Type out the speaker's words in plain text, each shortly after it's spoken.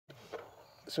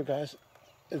So guys,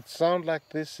 it sounds like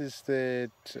this is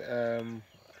that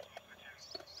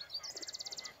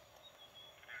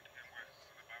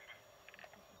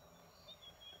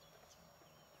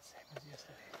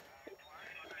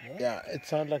yeah, it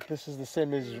sounds like this is the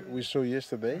same as we saw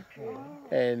yesterday,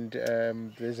 and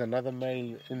there's another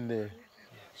male in there.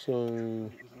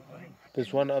 So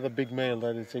there's one other big male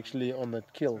that is actually on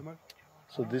that kill.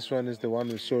 So this one is the one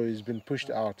we saw. He's been pushed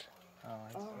out.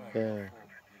 Yeah.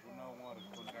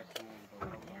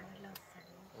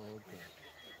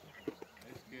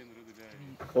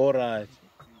 All right.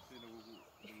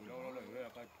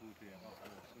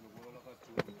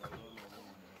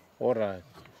 All right.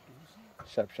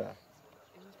 Sharp, sharp.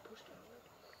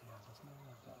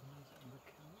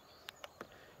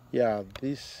 Yeah,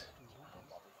 this.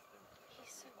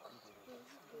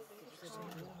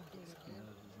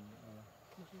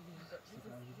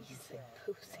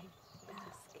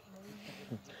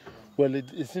 Well,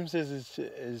 it seems as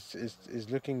is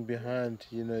looking behind,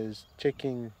 you know, is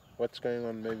checking what's going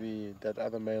on. Maybe that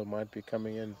other male might be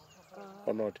coming in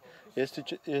or not. He has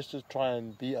to try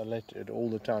and be alert at all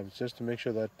the times, just to make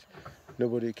sure that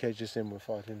nobody catches him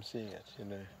without him seeing it, you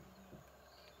know.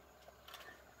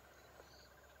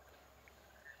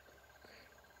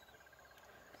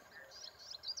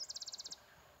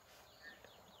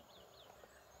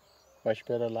 Much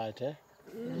better light, eh?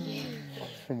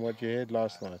 From what you heard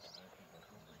last night.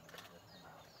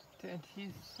 And he's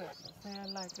there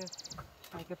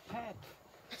like a pet.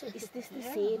 So is this the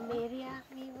same area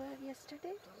we were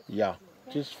yesterday? Yeah,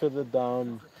 just further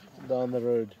down the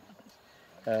road.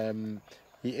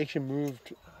 He actually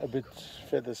moved a bit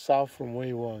further south from where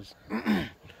he was.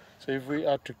 So if we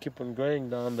are to keep on going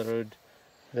down the road,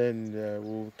 then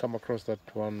we'll come across that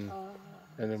one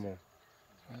animal.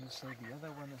 And you say the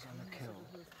other one is on a kill.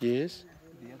 Yes?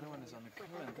 The other one is on a kill,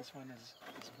 and this one is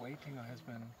waiting or has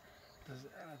been.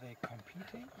 Are they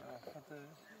competing for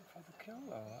the kill,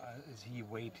 or is he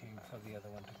waiting for the other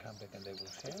one to come back and they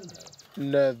will share?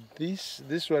 No,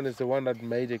 this one is the one that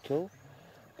made a kill,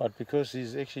 but because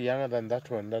he's actually younger than that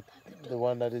one, the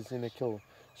one that is in a kill,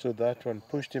 so that one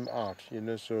pushed him out, you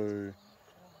know, so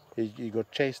he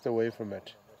got chased away from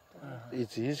it.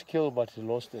 It's his kill, but he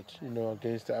lost it, you know,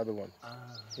 against the other one.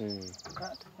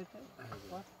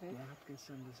 Der hat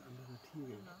gestern das andere Tier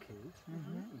gekillt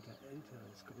und der ältere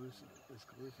ist größer, also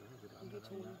der andere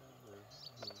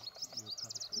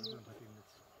Leopard hat ihn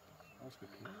jetzt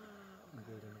ausgekillt und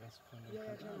will den Rest von dem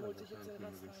Kadaver wahrscheinlich,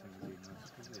 wenn du gestern gesehen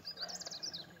hast, Gesicht.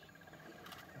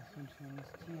 Das ist ein schönes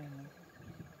Tier, ne?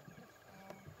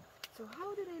 So how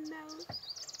do they know,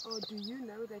 or do you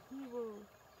know that he will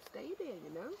stay there,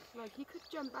 you know? Like he could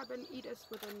jump up and eat us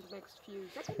within the next few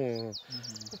seconds.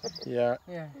 Yeah.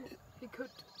 He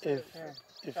could.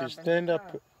 If you stand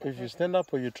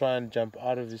up or you try and jump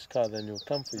out of his car, then he'll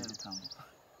come for you.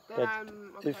 But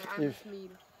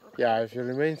if you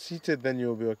remain seated, then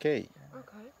you'll be okay.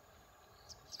 Okay.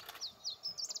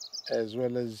 As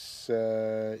well as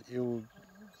you'll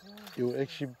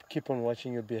actually keep on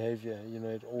watching your behavior, you know,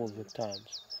 at all the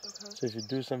times. Okay. So if you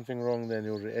do something wrong, then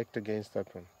you'll react against that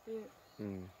one. Yeah.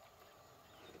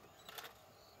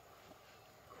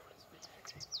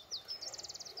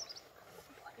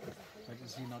 But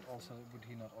would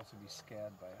he not also be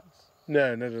scared by us?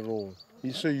 No, not at all.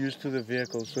 He's so used to the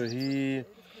vehicle, so he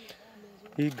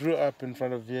grew up in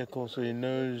front of vehicles, so he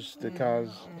knows the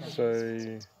cars.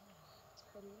 So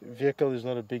vehicle is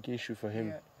not a big issue for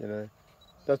him, you know.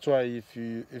 That's why if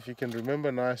you can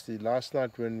remember nicely, last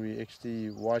night when we actually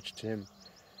watched him,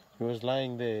 he was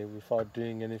lying there without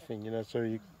doing anything, you know.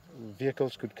 So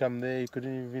vehicles could come there, he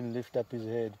couldn't even lift up his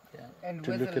head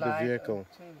to look at the vehicle.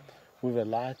 With a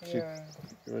light, it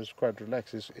was quite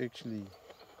relaxed. He's actually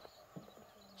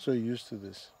so used to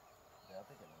this.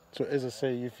 So as I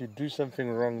say, if you do something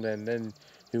wrong, then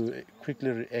he will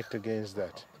quickly react against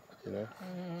that, you know.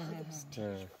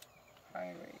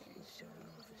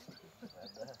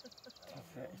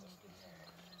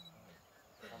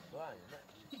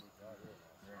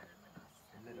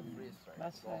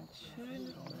 Was für ein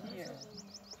schönes Tier.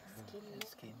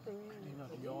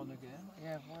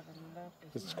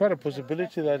 It's quite a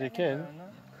possibility that he can.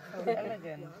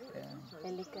 Elegant.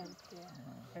 Elegant,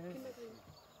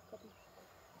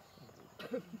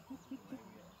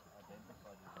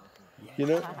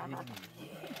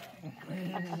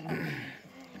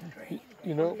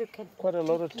 You know, quite a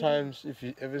lot of times if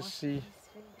you ever see,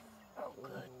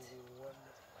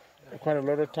 quite a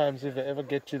lot of times if I ever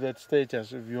get to that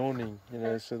status of yawning, you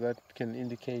know, so that can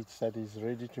indicate that he's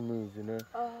ready to move, you know.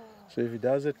 So if he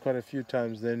does it quite a few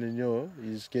times, then you know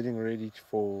he's getting ready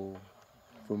for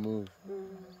move.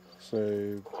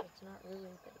 So not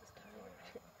really, but he's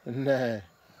tired. Nah.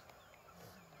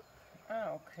 Ah,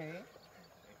 okay.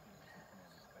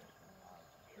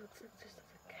 He looks like just a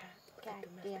cat. Cat,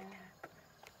 yeah.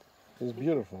 It's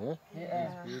beautiful, huh?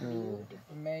 Yeah. Mm.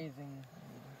 Amazing.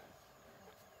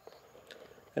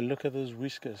 And look at those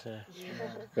whiskers, huh?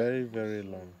 Very, very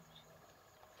long.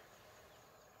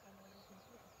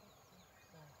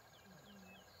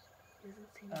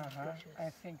 I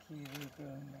think he will go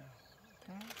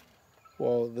now.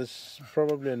 Well, this is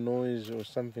probably a noise or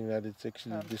something that it's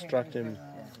actually Something distract is him,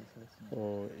 around.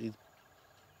 or he's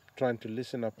trying to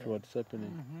listen up to what's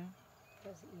happening.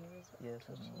 His ears. Yes,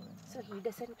 So he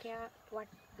doesn't care what,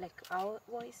 like our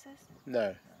voices?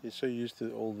 No, he's so used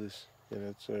to all this, you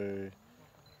know, so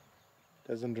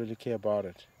doesn't really care about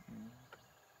it.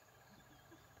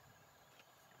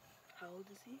 How old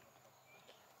is he?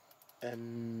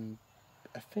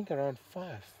 I think around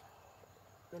 5.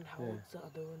 And how old's the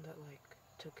other one that like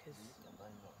took his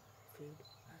food?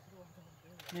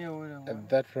 Yeah, whatever. And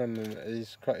that one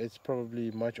is it's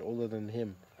probably much older than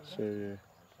him. So,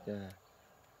 yeah.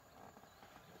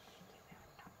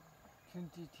 Sind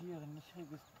die Tiere nicht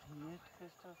registriert,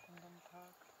 Christoph, in dem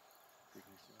Park? Ich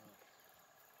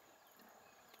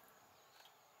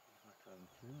mach gerade einen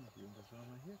Film mit ihm, dass er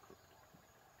mal hier guckt.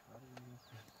 Gerade wenn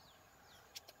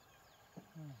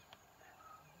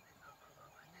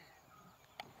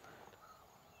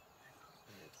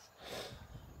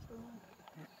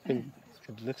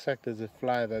It looks like there's a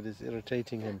fly that is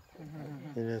irritating him.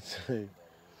 You know, so he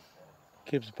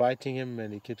keeps biting him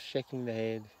and he keeps shaking the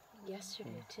head.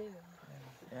 Yesterday too.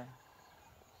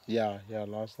 Yeah,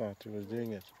 last night he was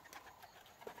doing it.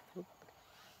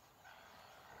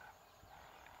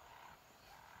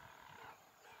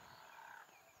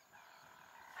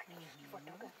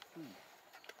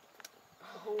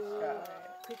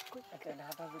 Dann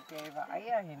hat er so gelbe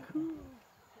Eier hinten.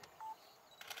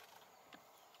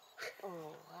 Oh,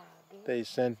 wow. They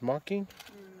sent mocking.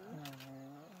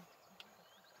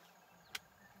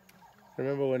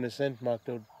 Remember when they sent mark,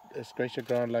 they would scratch the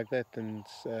ground like that and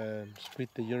spit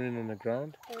the urine on the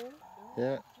ground?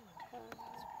 Yeah.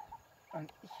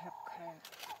 Und ich habe kein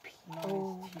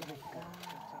neues Tier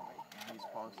gefunden. he's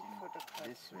posing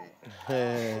this way.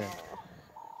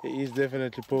 He is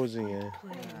definitely posing. Yeah.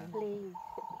 Playing.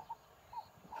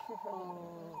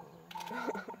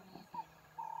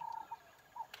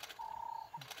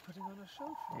 Putting on a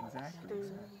show for us. Exactly.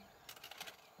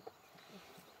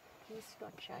 He's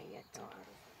not shy yet.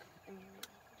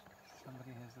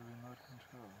 Somebody has the remote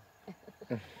control.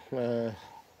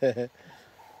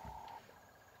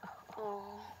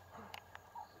 Oh,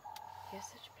 he has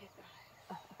such big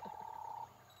eyes.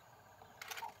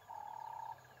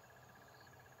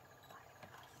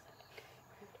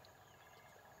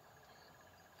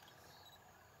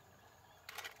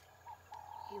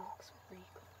 He looks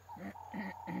regal.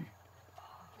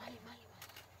 Mali.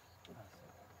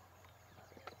 Der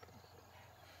ist ja echt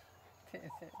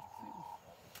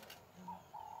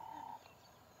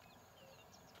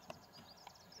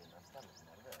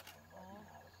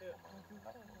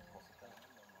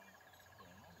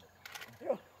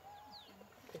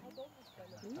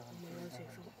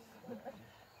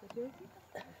süß.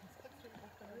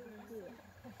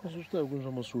 Assustar alguns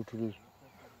amassutos.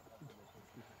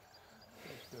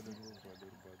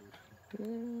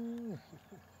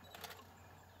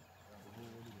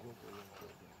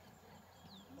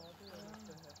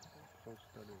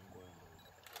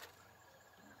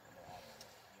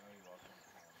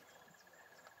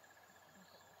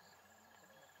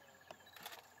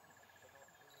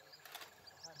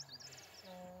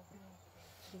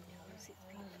 He knows it's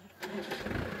people.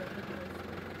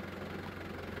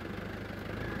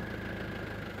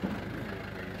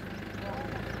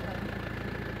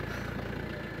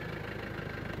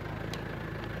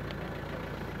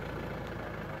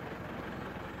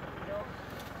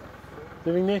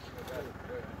 Living Nick,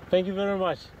 thank you very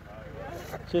much.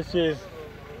 Cheers.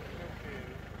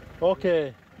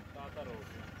 Okay.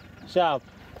 Sharp.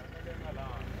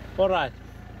 All right.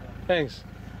 Thanks.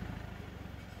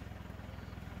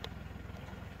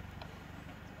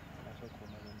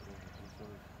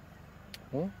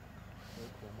 Huh?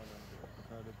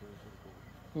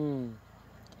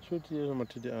 Shoot here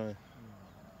to the eye.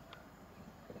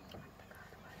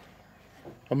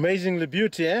 Amazingly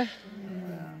beauty, eh?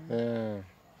 Yeah.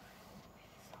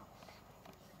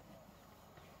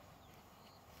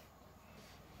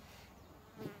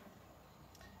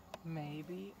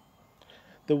 Maybe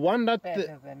The one that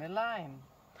better than a lion.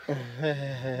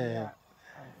 Yeah,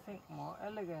 I think more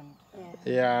elegant.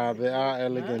 yeah, they are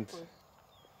elegant.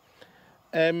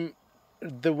 The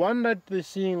one that they're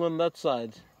seeing on that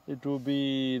side, it will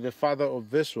be the father of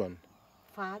this one.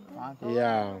 Father?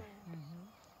 Yeah,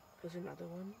 There's another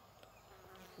one.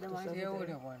 The There's one. over The there.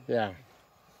 older one. yeah.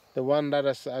 The one that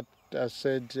I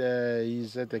said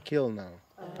he's at the kill now.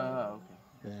 Ah, okay.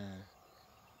 Yeah.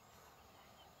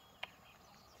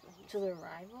 To the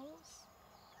rivals?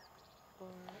 Or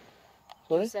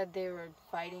Sorry? you said they were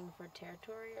fighting for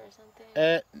territory or something?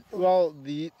 Well,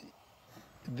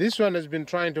 this one has been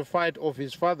trying to fight off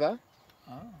his father,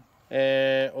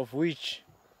 of which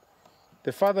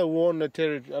the father won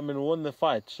the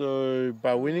fight. So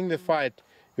by winning the fight,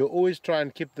 you always try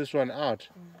and keep this one out,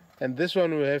 and this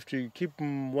one will have to keep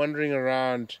wandering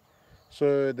around.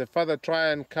 So the father try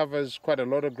and covers quite a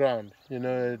lot of ground, you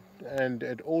know, and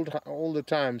at all the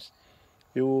times,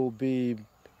 he will be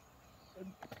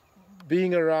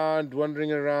being around,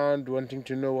 wandering around, wanting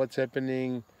to know what's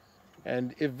happening.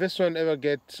 And if this one ever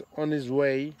gets on his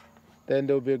way, then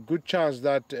there'll be a good chance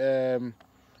that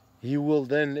he will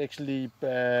then actually,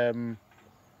 if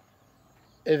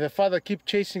the father keep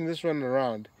chasing this one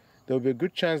around, there'll be a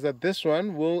good chance that this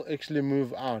one will actually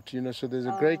move out, you know. So there's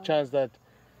a great chance that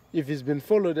if he's been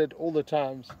followed at all the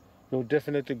times, he'll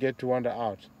definitely get to wander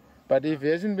out. But if he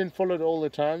hasn't been followed all the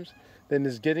times, then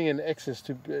he's getting an access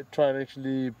to try and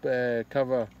actually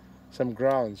cover some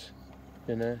grounds,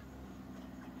 you know.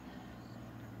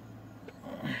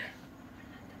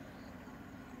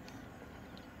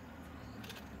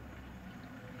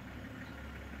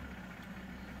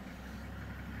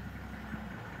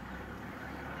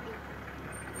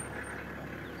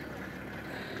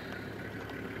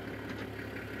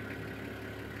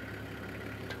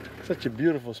 Such a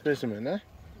beautiful specimen, huh?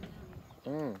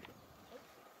 Mm.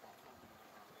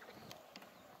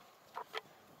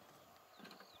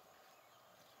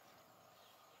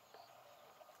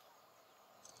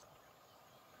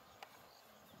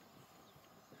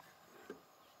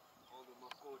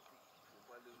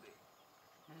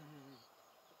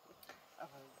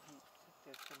 Aber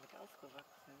der ist damit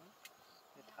aufgewachsen, ne?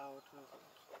 Mit Autos.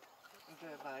 Und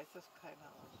wer weiß, dass keiner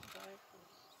aussteigt.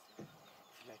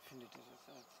 Vielleicht findet er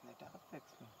das als nette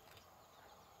Abwechslung.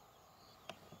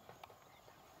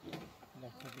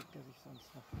 Vielleicht bewegt er sich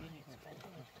sonst noch weniger.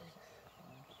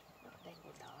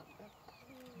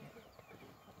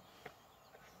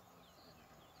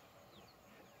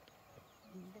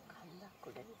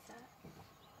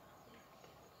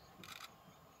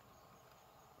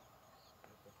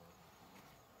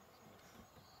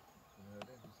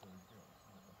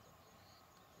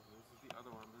 This is the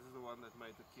other one. This is the one that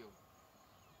made the kill.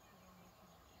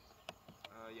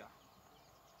 Yeah.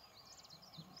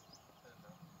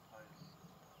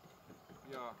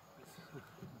 Yeah.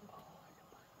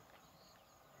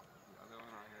 The other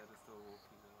one I had is still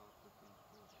walking around looking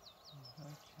for.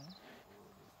 Okay.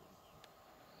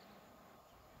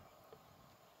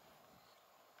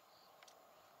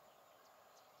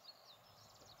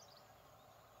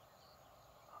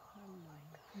 Oh my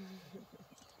God.